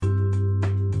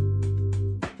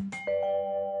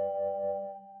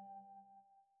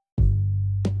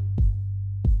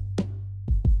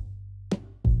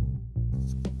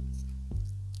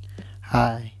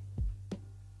Hi,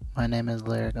 my name is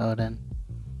Lyric Odin.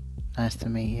 Nice to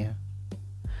meet you.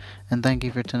 And thank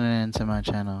you for tuning into my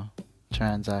channel,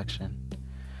 Transaction,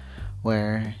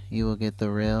 where you will get the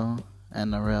real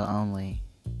and the real only,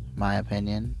 my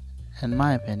opinion and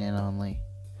my opinion only.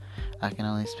 I can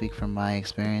only speak from my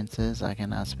experiences. I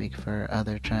cannot speak for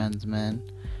other trans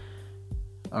men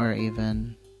or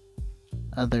even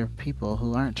other people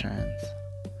who aren't trans.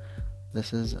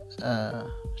 This is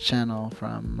a channel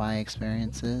from my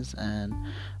experiences and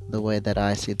the way that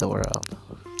I see the world.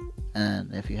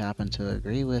 And if you happen to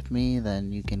agree with me,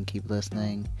 then you can keep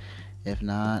listening. If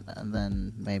not,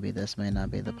 then maybe this may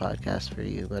not be the podcast for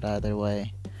you. But either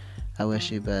way, I wish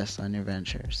you best on your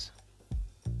ventures.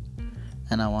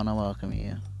 And I want to welcome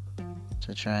you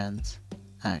to Trans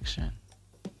Action.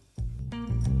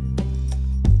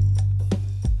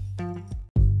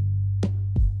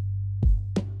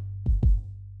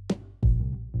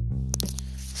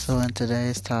 So in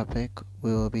today's topic,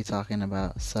 we will be talking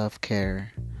about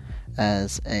self-care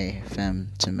as a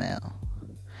femme to male.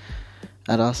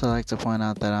 I'd also like to point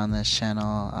out that on this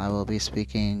channel, I will be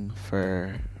speaking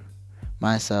for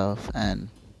myself and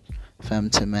femme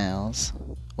to males,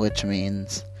 which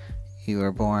means you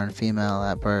were born female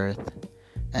at birth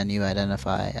and you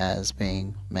identify as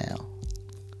being male.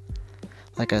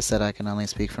 Like I said, I can only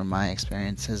speak from my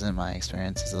experiences and my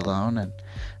experiences alone, and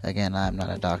again, I'm not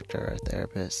a doctor or a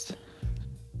therapist.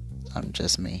 I'm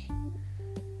just me.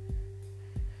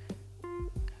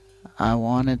 I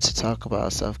wanted to talk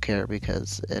about self-care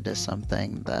because it is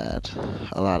something that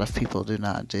a lot of people do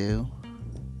not do,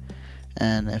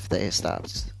 and if they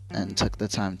stopped and took the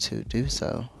time to do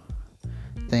so,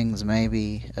 things may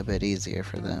be a bit easier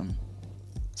for them.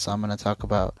 So I'm going to talk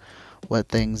about what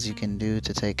things you can do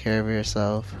to take care of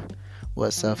yourself,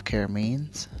 what self-care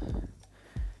means,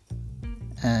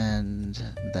 and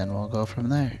then we'll go from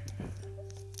there.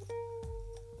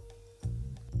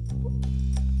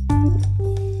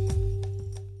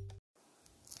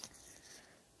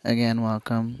 Again,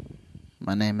 welcome.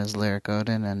 My name is Lyric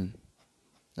Odin, and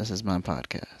this is my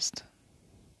podcast.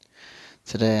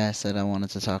 Today I said I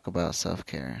wanted to talk about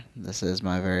self-care. This is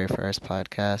my very first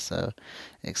podcast, so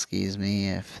excuse me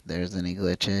if there's any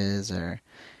glitches or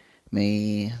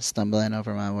me stumbling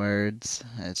over my words.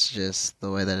 It's just the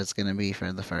way that it's going to be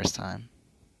for the first time.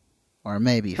 Or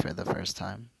maybe for the first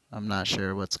time. I'm not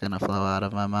sure what's going to flow out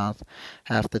of my mouth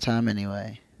half the time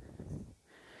anyway.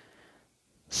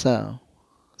 So,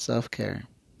 self-care.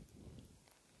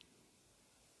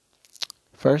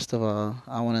 First of all,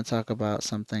 I want to talk about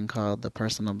something called the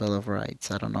Personal Bill of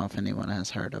Rights. I don't know if anyone has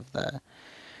heard of that.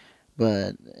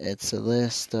 But it's a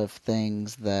list of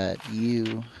things that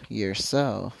you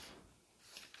yourself...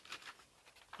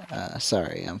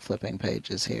 sorry, I'm flipping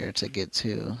pages here to get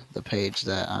to the page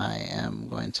that I am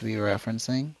going to be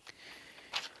referencing.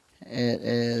 It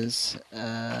is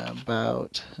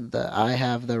about the I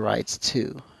have the rights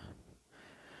to.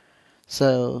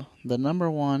 So, the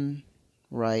number one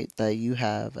right that you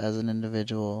have as an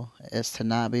individual is to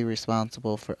not be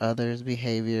responsible for others'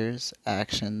 behaviors,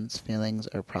 actions, feelings,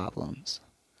 or problems.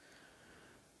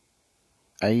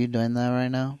 Are you doing that right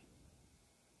now?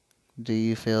 Do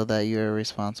you feel that you're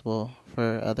responsible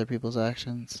for other people's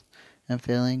actions and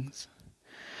feelings?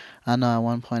 I know at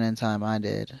one point in time I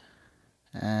did.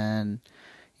 And,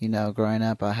 growing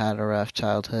up I had a rough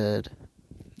childhood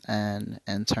and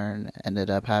in turn ended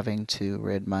up having to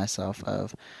rid myself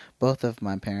of both of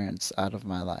my parents out of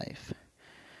my life.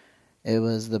 It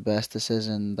was the best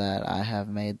decision that I have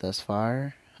made thus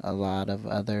far. A lot of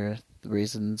other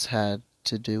reasons had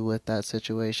to do with that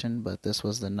situation, but this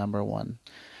was the number one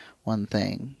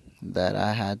thing that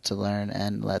I had to learn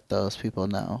and let those people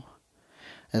know.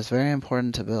 It's very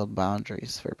important to build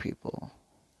boundaries for people,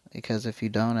 because if you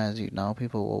don't, as you know,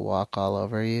 people will walk all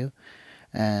over you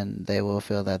and they will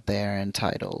feel that they are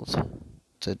entitled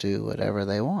to do whatever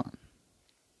they want.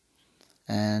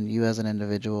 And you as an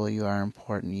individual, you are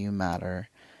important, you matter,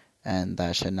 and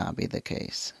that should not be the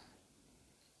case.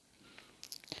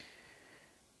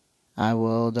 I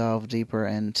will delve deeper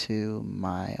into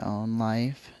my own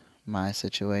life, my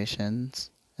situations,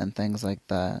 and things like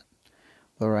that.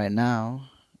 But right now,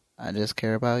 I just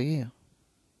care about you.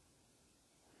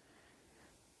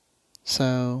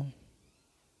 So,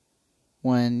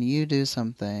 when you do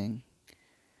something,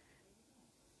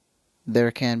 there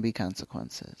can be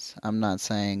consequences. I'm not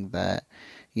saying that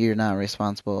you're not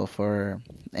responsible for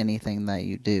anything that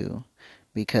you do,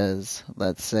 because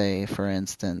let's say, for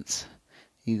instance,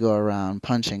 you go around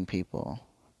punching people,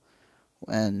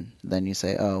 and then you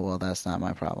say, oh, well, that's not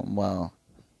my problem. Well,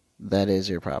 that is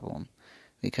your problem,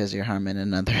 because you're harming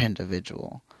another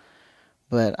individual.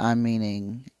 but I'm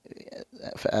meaning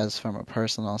as from a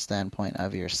personal standpoint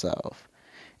of yourself.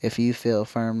 If you feel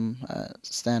firm,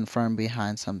 stand firm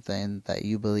behind something that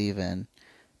you believe in,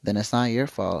 then it's not your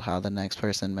fault how the next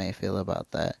person may feel about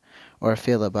that or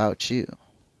feel about you.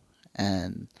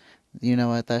 And you know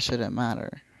what? That shouldn't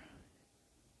matter.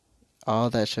 All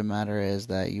that should matter is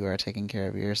that you are taking care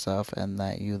of yourself and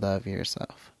that you love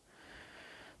yourself.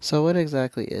 So, what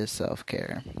exactly is self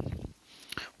care?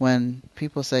 When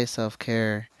people say self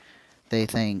care, they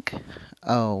think,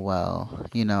 oh, well,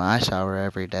 I shower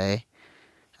every day.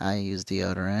 I use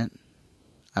deodorant.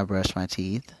 I brush my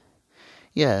teeth.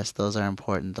 Yes, those are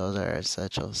important. Those are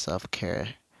essential self-care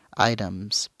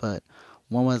items. But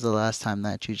when was the last time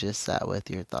that you just sat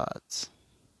with your thoughts?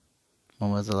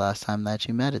 When was the last time that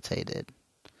you meditated?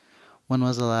 When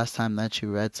was the last time that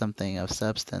you read something of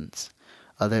substance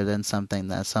other than something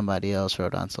that somebody else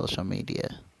wrote on social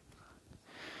media?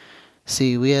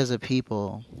 See, we as a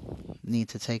people need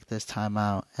to take this time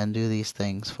out and do these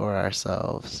things for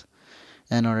ourselves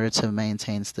in order to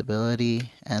maintain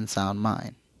stability and sound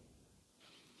mind.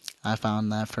 I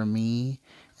found that for me,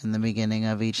 in the beginning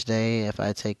of each day, if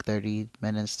I take 30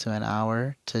 minutes to an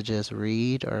hour to just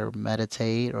read or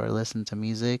meditate or listen to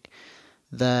music,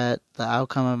 that the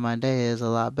outcome of my day is a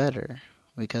lot better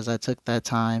because I took that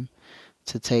time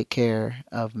to take care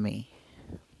of me.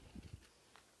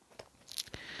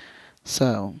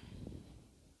 So,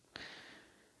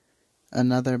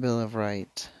 another Bill of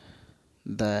Rights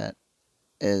that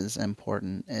is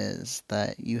important is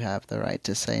that you have the right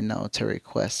to say no to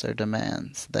requests or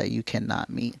demands that you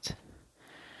cannot meet.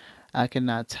 I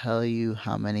cannot tell you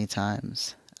how many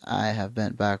times I have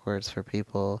bent backwards for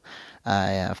people. I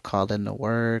have called into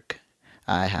work.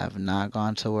 I have not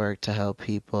gone to work to help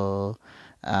people.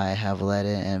 I have let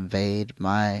it invade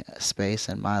my space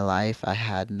and my life. I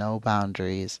had no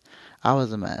boundaries. I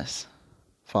was a mess,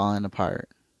 falling apart.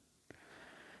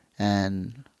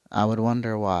 And I would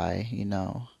wonder why,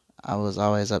 I was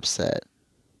always upset.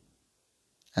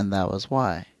 And that was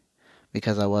why.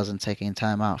 Because I wasn't taking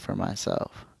time out for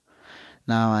myself.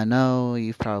 Now, I know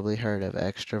you've probably heard of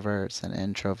extroverts and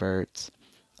introverts.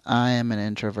 I am an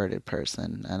introverted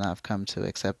person, and I've come to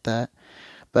accept that.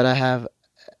 But I have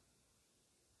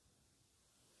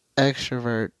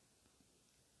extrovert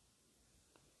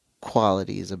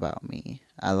qualities about me.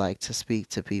 I like to speak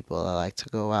to people. I like to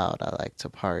go out. I like to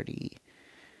party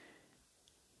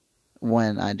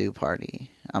when I do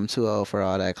party. I'm too old for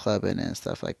all that clubbing and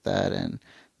stuff like that, and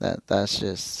that's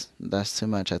too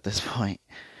much at this point.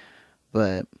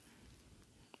 But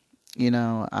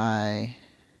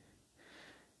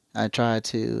I try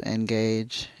to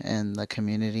engage in the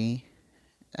community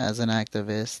as an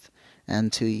activist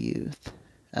and to youth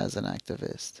as an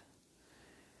activist.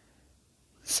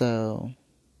 So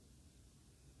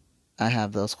I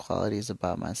have those qualities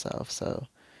about myself. So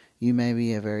you may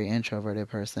be a very introverted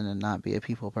person and not be a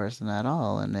people person at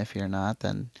all. And if you're not,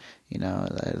 then,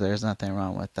 there's nothing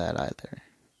wrong with that either.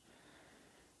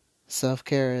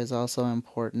 Self-care is also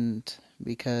important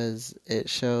because it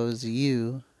shows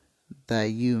you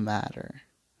that you matter.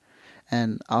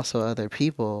 And also other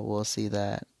people will see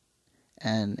that,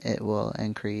 and it will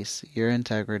increase your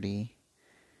integrity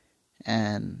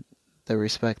and the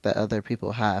respect that other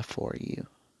people have for you.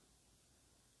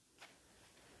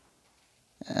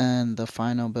 And the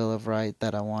final Bill of Rights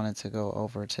that I wanted to go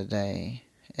over today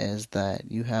is that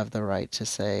you have the right to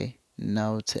say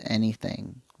no to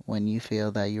anything when you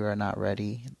feel that you are not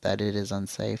ready, that it is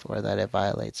unsafe, or that it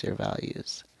violates your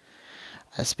values.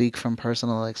 I speak from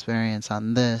personal experience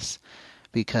on this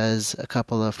because a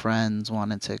couple of friends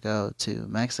wanted to go to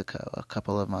Mexico a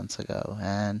couple of months ago.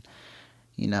 And,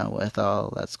 with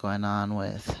all that's going on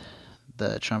with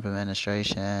the Trump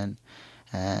administration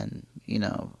and,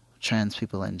 trans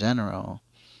people in general,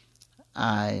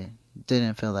 I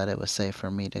didn't feel that it was safe for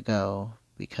me to go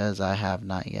because I have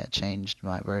not yet changed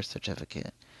my birth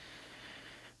certificate.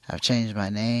 I've changed my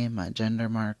name, my gender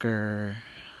marker.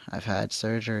 I've had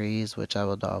surgeries, which I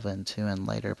will delve into in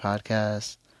later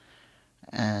podcasts.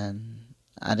 And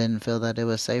I didn't feel that it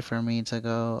was safe for me to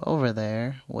go over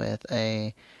there with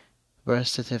a birth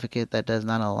certificate that does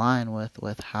not align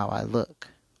with how I look.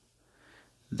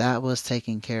 That was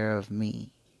taking care of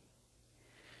me.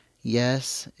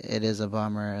 Yes, it is a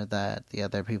bummer that the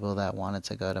other people that wanted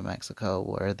to go to Mexico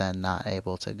were then not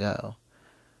able to go.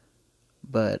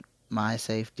 But my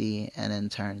safety, and in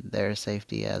turn their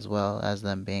safety as well as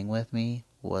them being with me,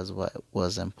 was what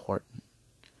was important.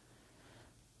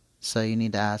 So you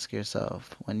need to ask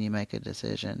yourself when you make a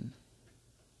decision,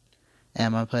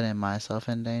 am I putting myself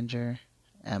in danger?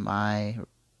 Am I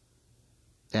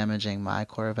damaging my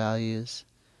core values?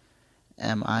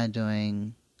 am I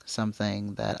doing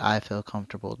something that I feel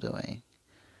comfortable doing?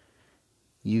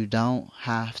 You don't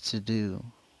have to do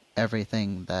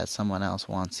everything that someone else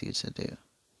wants you to do.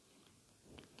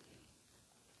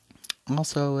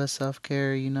 Also, with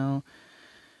self-care,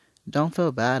 don't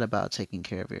feel bad about taking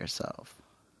care of yourself.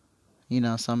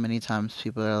 So many times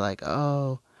people are like,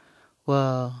 oh,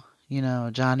 well,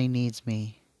 Johnny needs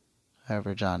me,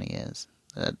 whoever Johnny is.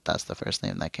 That's the first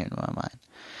name that came to my mind.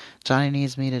 Johnny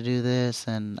needs me to do this,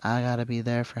 and I gotta be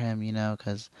there for him,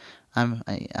 because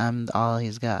I'm all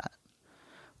he's got.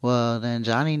 Well, then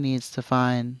Johnny needs to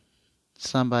find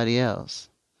somebody else.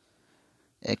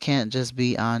 It can't just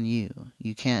be on you.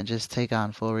 You can't just take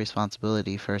on full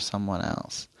responsibility for someone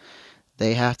else.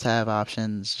 They have to have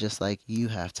options just like you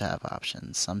have to have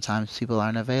options. Sometimes people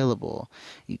aren't available.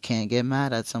 You can't get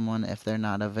mad at someone if they're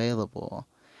not available.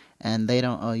 And they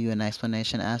don't owe you an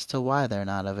explanation as to why they're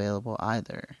not available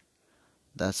either.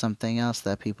 That's something else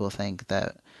that people think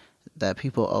that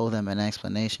people owe them an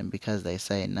explanation because they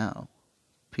say no.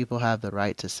 People have the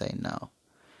right to say no.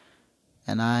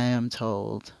 And I am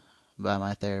told by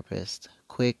my therapist,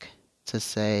 quick to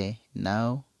say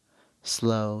no,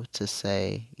 slow to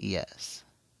say yes.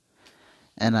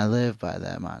 And I live by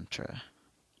that mantra.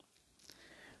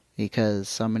 Because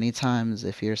so many times,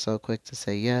 if you're so quick to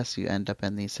say yes, you end up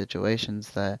in these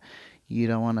situations that you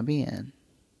don't want to be in.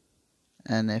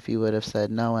 And if you would have said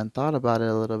no and thought about it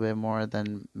a little bit more,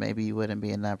 then maybe you wouldn't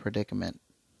be in that predicament.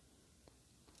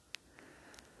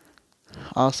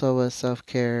 Also, with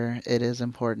self-care, it is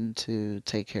important to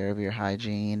take care of your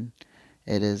hygiene.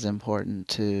 It is important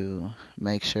to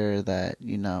make sure that,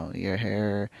 your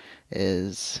hair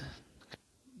is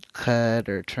cut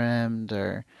or trimmed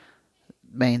or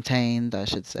maintained, I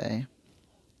should say.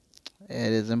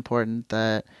 It is important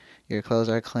that your clothes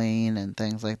are clean and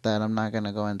things like that. I'm not going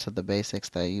to go into the basics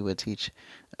that you would teach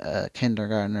a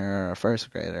kindergartner or a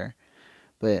first grader,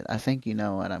 but I think you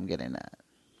know what I'm getting at.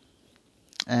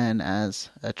 And as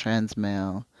a trans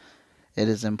male, it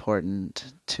is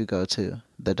important to go to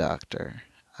the doctor.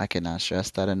 I cannot stress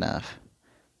that enough.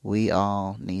 We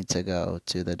all need to go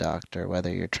to the doctor,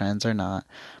 whether you're trans or not.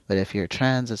 But if you're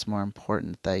trans, it's more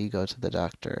important that you go to the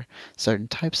doctor. Certain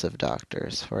types of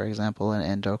doctors, for example,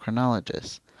 an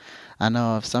endocrinologist. I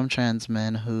know of some trans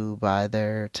men who buy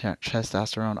their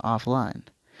testosterone offline.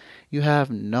 You have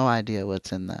no idea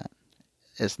what's in that.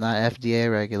 It's not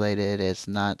FDA regulated. It's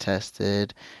not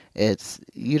tested.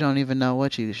 You don't even know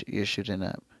what you're shooting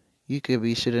up. You could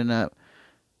be shooting up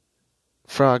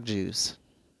frog juice,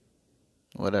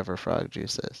 whatever frog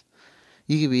juice is.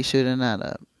 You could be shooting that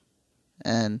up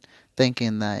and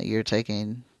thinking that you're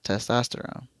taking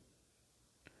testosterone.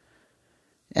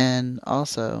 And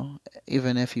also,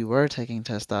 even if you were taking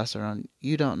testosterone,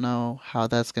 you don't know how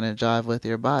that's going to jive with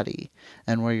your body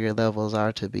and where your levels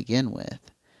are to begin with.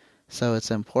 So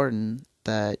it's important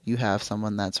that you have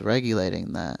someone that's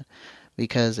regulating that,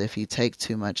 because if you take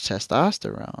too much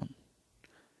testosterone,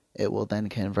 it will then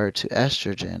convert to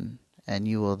estrogen, and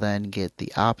you will then get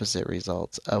the opposite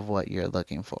results of what you're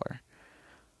looking for,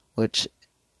 which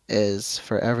is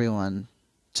for everyone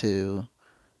to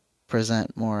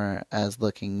present more as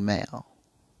looking male.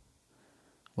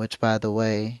 Which, by the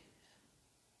way,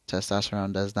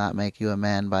 testosterone does not make you a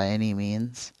man by any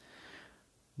means,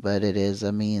 but it is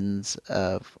a means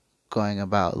of going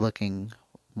about looking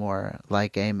more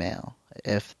like a male,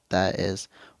 if that is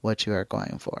what you are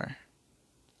going for.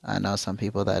 I know some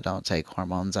people that don't take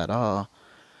hormones at all,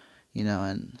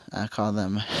 and I call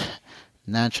them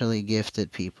naturally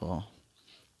gifted people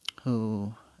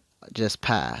who just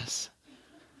pass.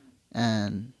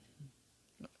 And,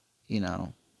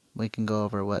 we can go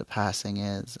over what passing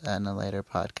is in a later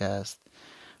podcast.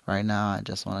 Right now, I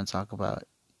just want to talk about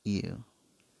you.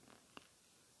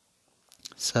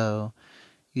 So,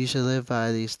 you should live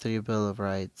by these 3 Bill of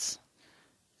Rights,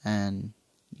 and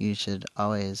you should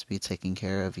always be taking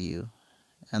care of you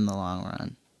in the long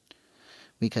run.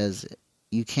 Because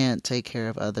you can't take care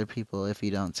of other people if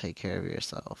you don't take care of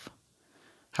yourself.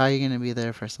 How are you going to be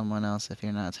there for someone else if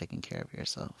you're not taking care of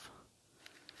yourself?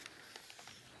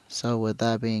 So with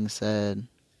that being said,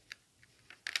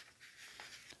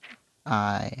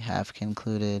 I have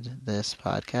concluded this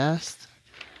podcast.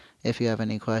 If you have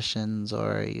any questions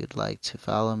or you'd like to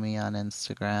follow me on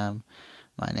Instagram,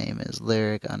 my name is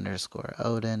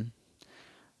lyric_Odin.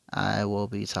 I will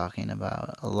be talking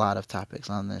about a lot of topics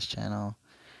on this channel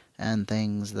and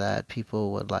things that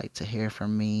people would like to hear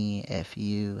from me. If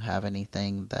you have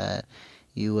anything that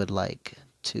you would like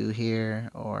to hear,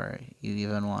 or you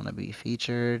even want to be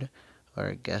featured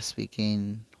or guest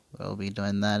speaking, we'll be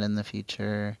doing that in the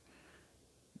future.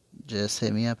 Just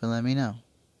hit me up and let me know.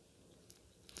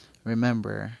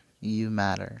 remember, you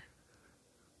matter.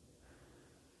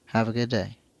 Have a good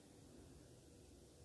day.